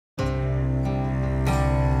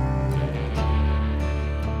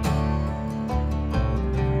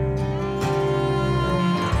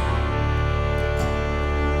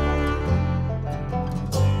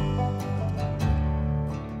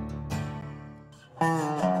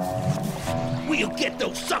We'll get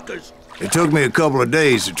those suckers! It took me a couple of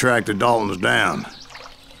days to track the Daltons down.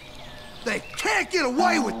 They can't get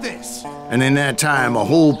away with this! And in that time, a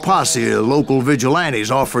whole posse of local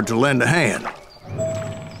vigilantes offered to lend a hand.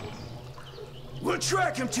 We'll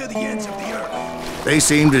track him to the ends of the earth. They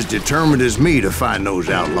seemed as determined as me to find those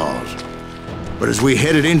outlaws. But as we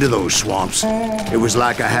headed into those swamps, it was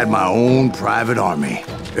like I had my own private army.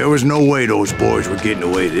 There was no way those boys were getting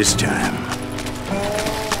away this time.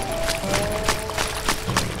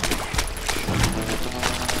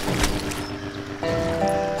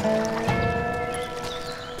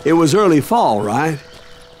 It was early fall, right?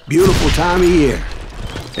 Beautiful time of year.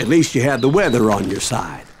 At least you had the weather on your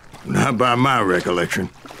side. Not by my recollection.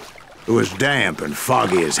 It was damp and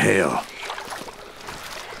foggy as hell.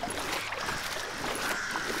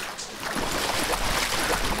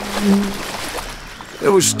 It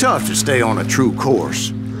was tough to stay on a true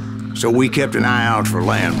course, so we kept an eye out for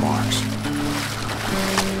landmarks.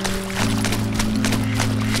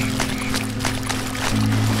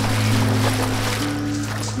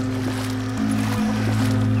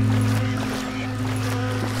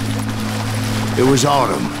 It was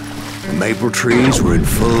autumn. The maple trees were in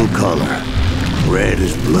full color, red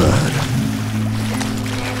as blood.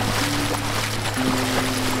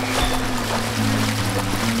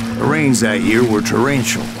 The rains that year were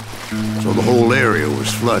torrential, so the whole area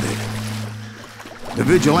was flooded. The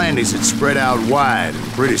vigilantes had spread out wide,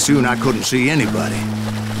 and pretty soon I couldn't see anybody.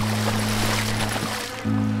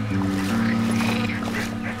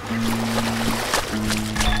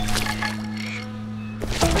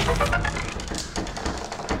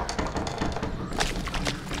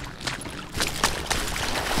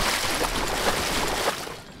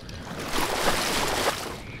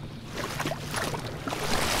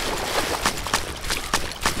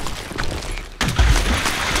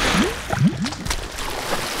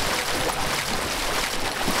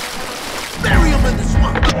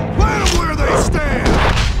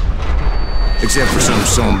 Except for some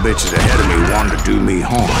sumbitches ahead of me wanted to do me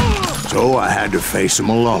harm, so I had to face them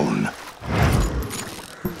alone.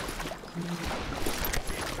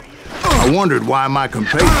 I wondered why my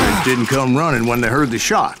compatriots didn't come running when they heard the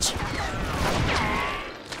shots.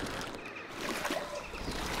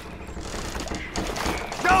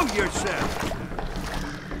 Show yourself!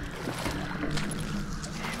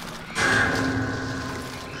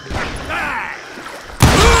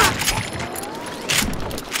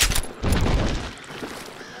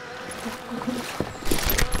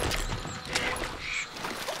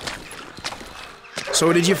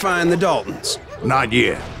 So did you find the Daltons? Not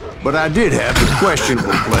yet, but I did have the questionable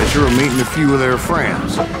pleasure of meeting a few of their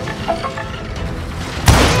friends.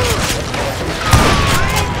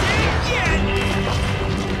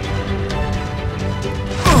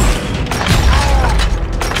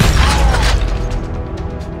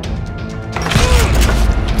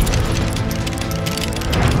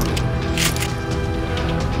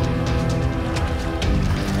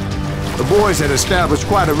 The boys had established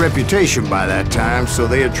quite a reputation by that time, so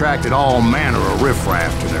they attracted all manner of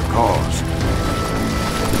riffraff to their cause.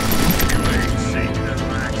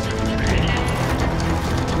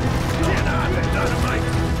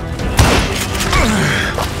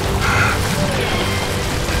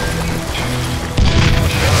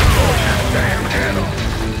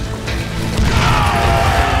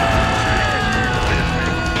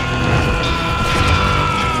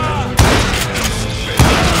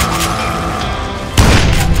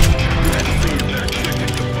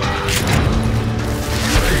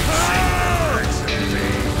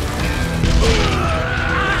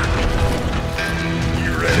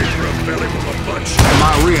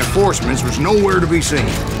 Reinforcements was nowhere to be seen.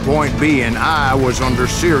 Point being, I was under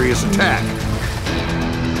serious attack.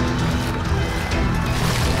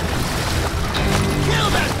 Kill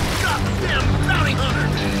that goddamn bounty hunter!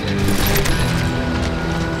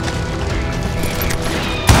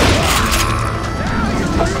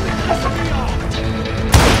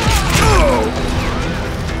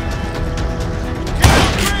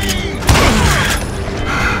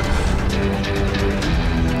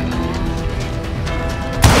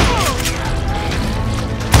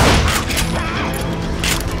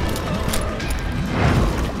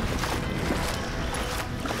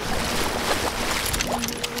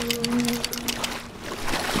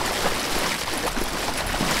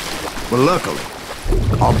 But luckily,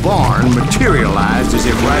 a barn materialized as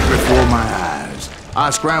if right before my eyes. I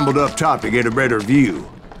scrambled up top to get a better view.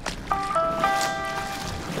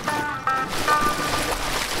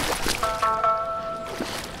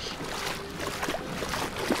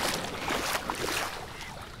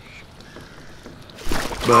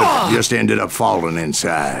 but just ended up falling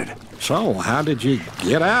inside. So, how did you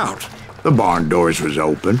get out? The barn doors was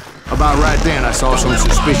open. About right then, I saw some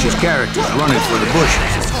suspicious characters running for the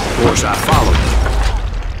bushes. Of course, I followed them.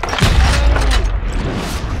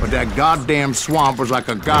 But that goddamn swamp was like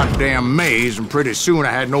a goddamn maze, and pretty soon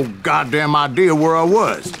I had no goddamn idea where I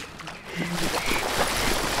was.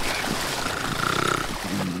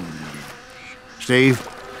 Steve?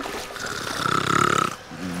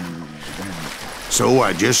 So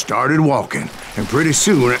I just started walking, and pretty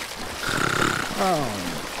soon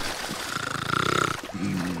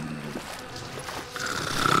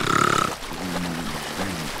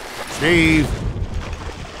Steve?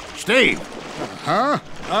 Steve! Huh?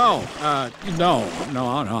 Oh, no,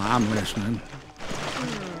 I'm listening.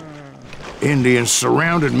 Indians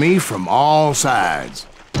surrounded me from all sides.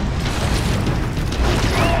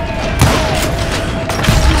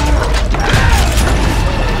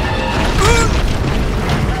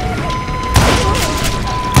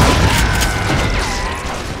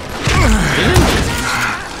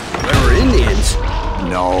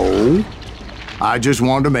 No. I just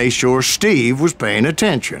wanted to make sure Steve was paying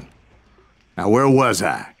attention. Now, where was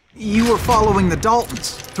I? You were following the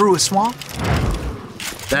Daltons through a swamp?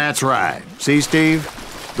 That's right. See, Steve?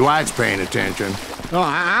 Dwight's paying attention. Oh,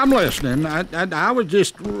 I'm listening. I was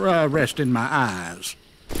just resting my eyes.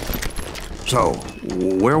 So,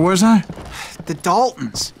 where was I? The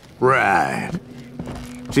Daltons. Right.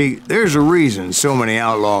 See, there's a reason so many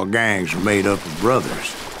outlaw gangs are made up of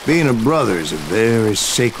brothers. Being a brother is a very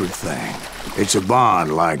sacred thing. It's a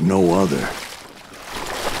bond like no other.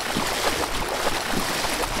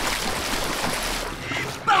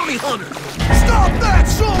 Bounty hunter! Stop that,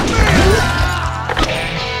 son man!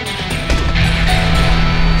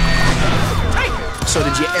 So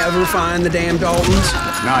did you ever find the damn Daltons?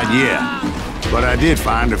 Not yet, but I did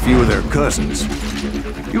find a few of their cousins.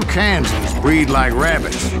 You Kansans breed like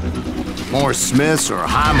rabbits. More Smiths or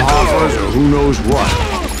Heimhoffers or who knows what.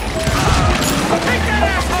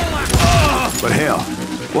 But hell,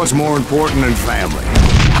 what's more important than family?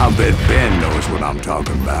 I bet Ben knows what I'm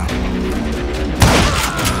talking about.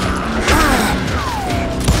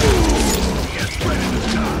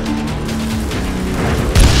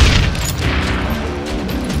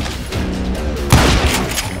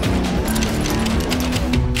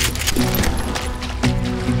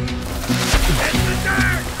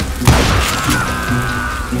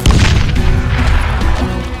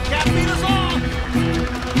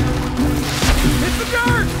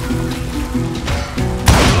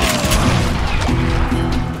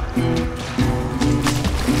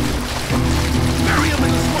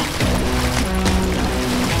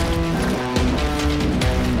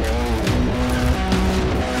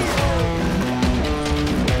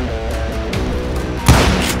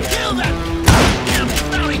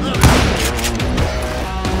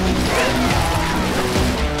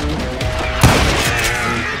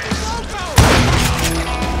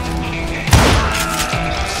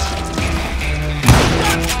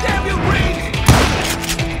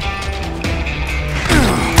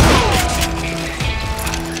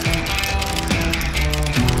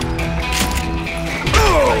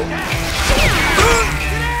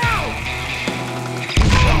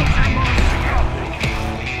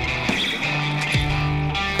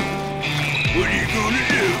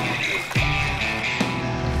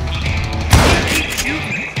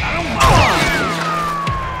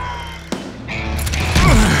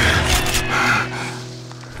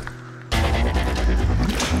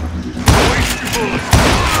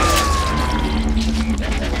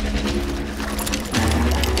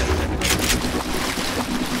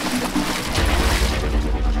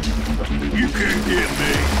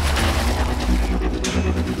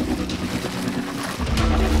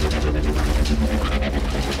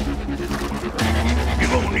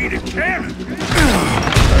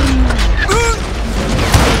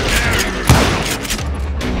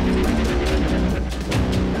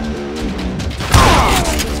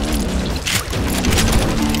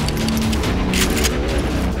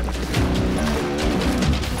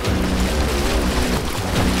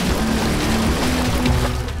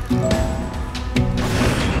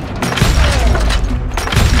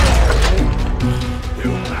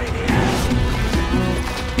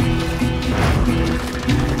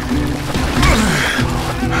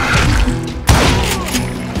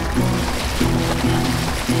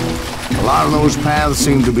 A lot of those paths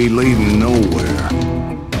seem to be leading nowhere.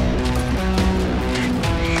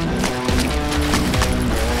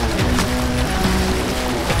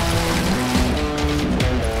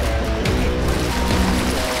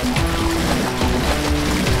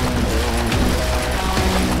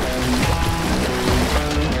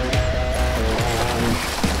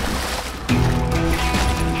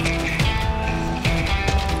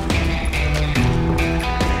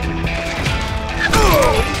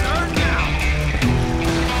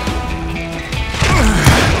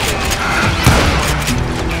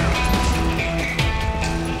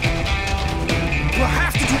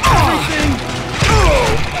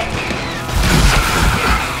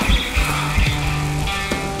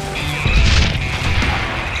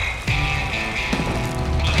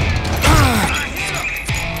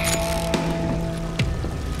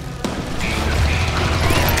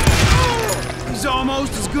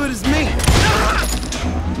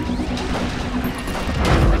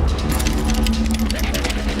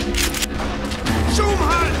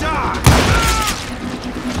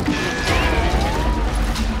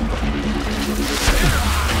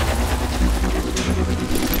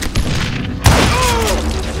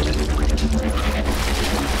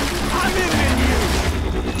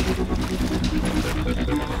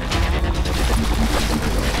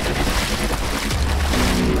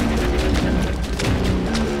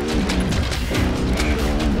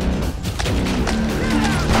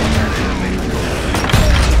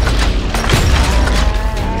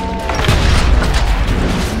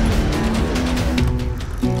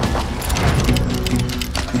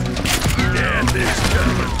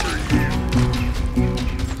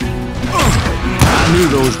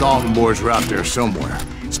 Dalton boys were out there somewhere,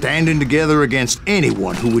 standing together against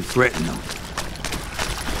anyone who would threaten them.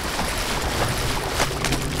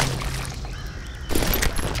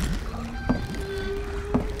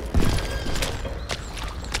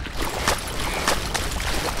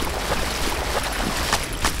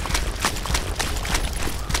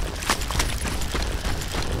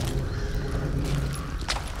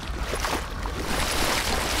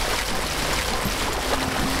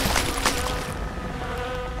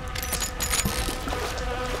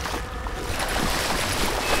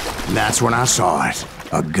 And that's when I saw it.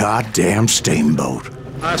 A goddamn steamboat.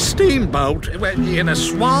 A steamboat? In a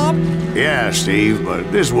swamp? Yeah, Steve, but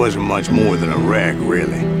this wasn't much more than a wreck,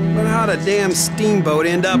 really. But how'd a damn steamboat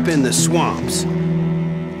end up in the swamps?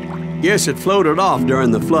 Guess it floated off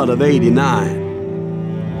during the flood of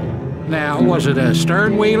 '89. Now, was it a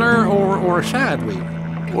stern-wheeler or a side-wheeler?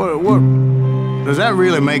 What? Does that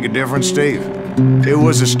really make a difference, Steve? It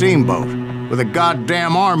was a steamboat with a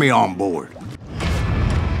goddamn army on board.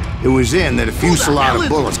 It was then that a fusillade of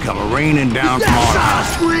bullets come raining down from on high,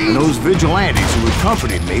 and those vigilantes who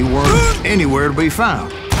accompanied me weren't anywhere to be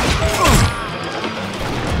found.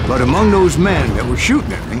 But among those men that were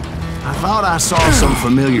shooting at me, I thought I saw some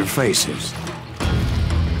familiar faces.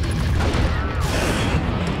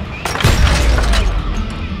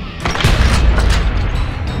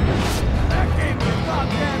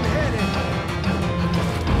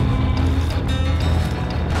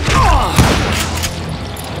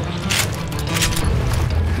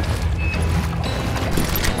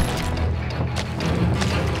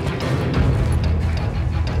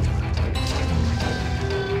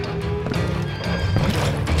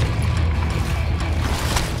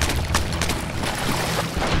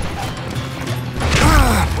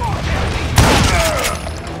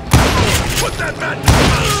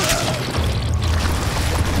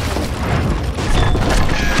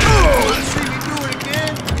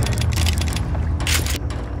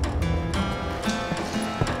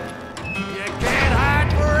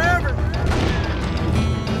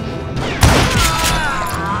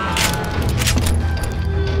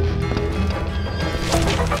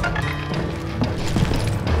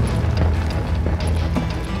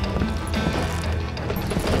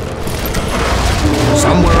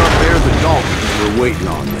 Somewhere up there, the Daltons were waiting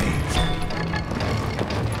on me.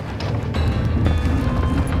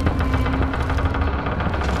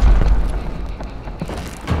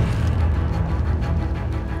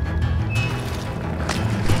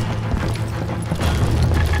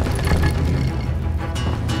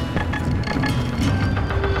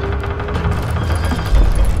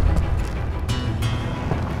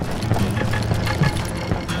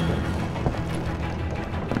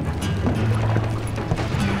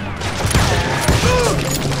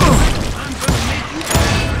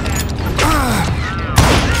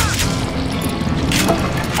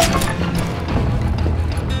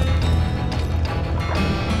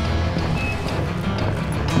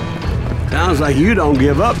 Sounds like you don't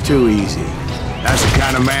give up too easy. That's the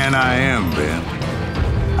kind of man I am, Ben.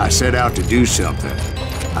 I set out to do something.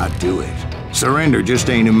 I do it. Surrender just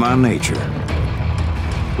ain't in my nature.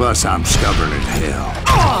 Plus, I'm stubborn as hell.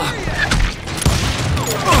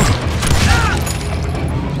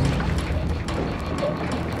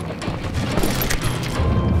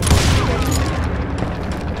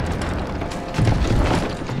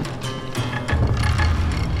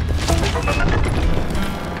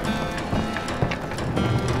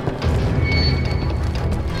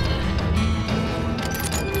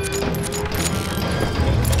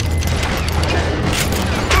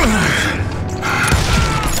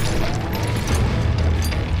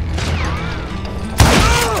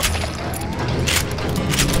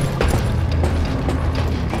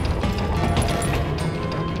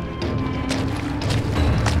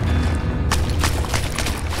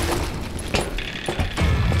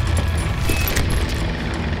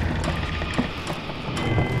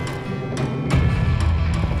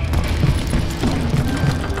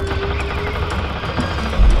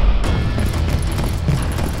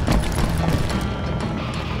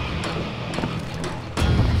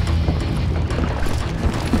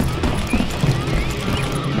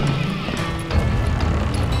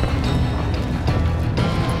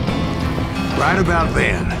 Right about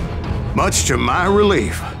then, much to my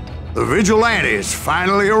relief, the vigilantes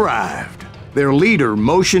finally arrived. Their leader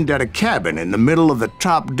motioned at a cabin in the middle of the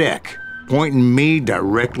top deck, pointing me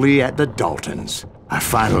directly at the Daltons. I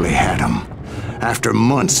finally had them, after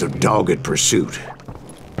months of dogged pursuit.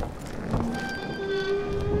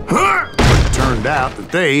 But it turned out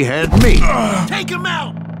that they had me. Take him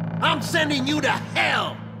out! I'm sending you to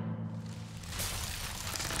hell!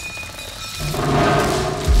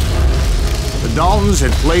 The Daltons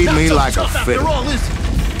had played Not me so like a tough after fiddle. all, is it?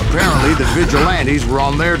 Apparently, the vigilantes were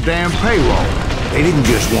on their damn payroll. They didn't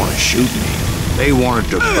just want to shoot me. They wanted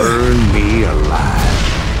to burn me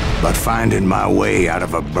alive. But finding my way out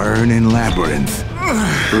of a burning labyrinth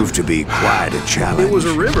proved to be quite a challenge. It was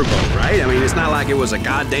a riverboat, right? I mean, it's not like it was a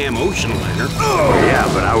goddamn ocean liner. Oh, yeah,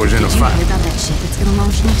 but I was in a Did you fight. hear about that ship that's gonna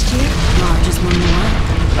launch next year? Largest one in the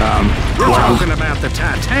world. You're talking about the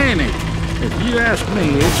Titanic. If you ask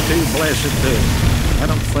me, it's too blessed to. I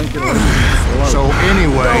don't think it'll float. So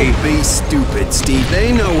anyway, Don't be stupid, Steve.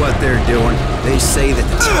 They know what they're doing. They say that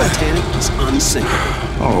the Titanic is unsinkable.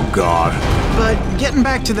 oh God, But getting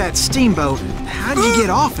back to that steamboat, how did you get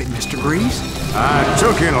off it, Mr. Greaves? I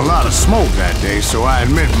took in a lot of smoke that day, so I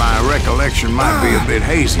admit my recollection might be a bit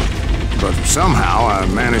hazy. But somehow I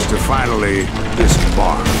managed to finally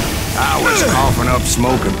disembark. I was coughing up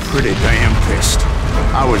smoke and pretty damn pissed.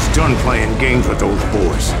 I was done playing games with those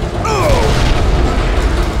boys.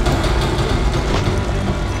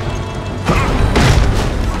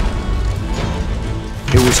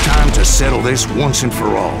 It was time to settle this once and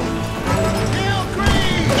for all.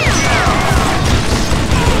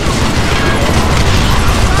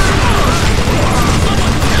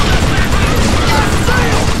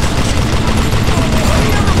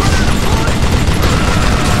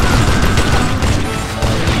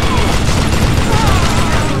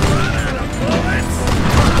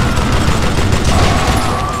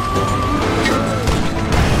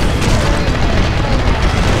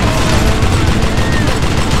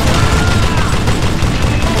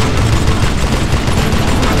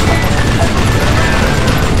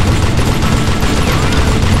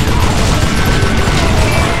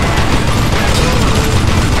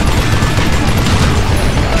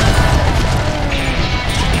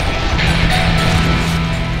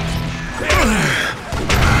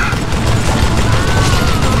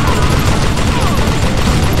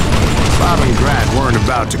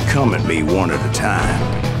 About to come at me one at a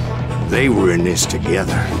time. They were in this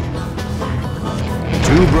together.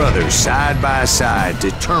 Two brothers side by side,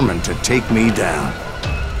 determined to take me down.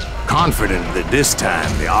 Confident that this time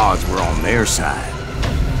the odds were on their side.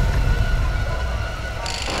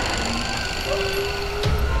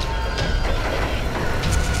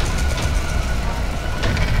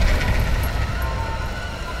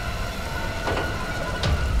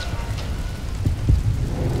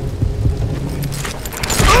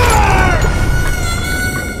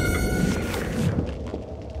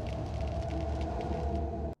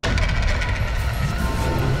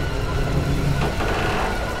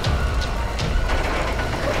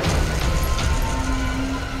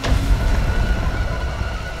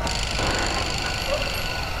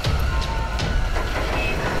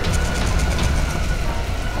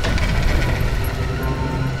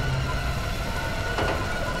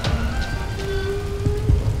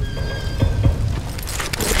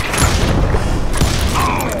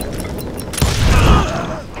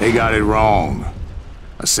 They got it wrong.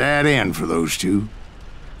 A sad end for those two.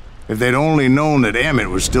 If they'd only known that Emmett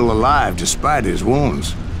was still alive despite his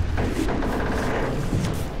wounds.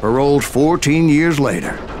 Paroled 14 years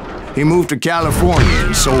later, he moved to California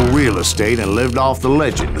and sold real estate and lived off the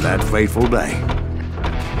legend of that fateful day.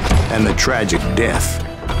 And the tragic death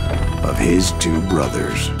of his two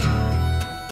brothers.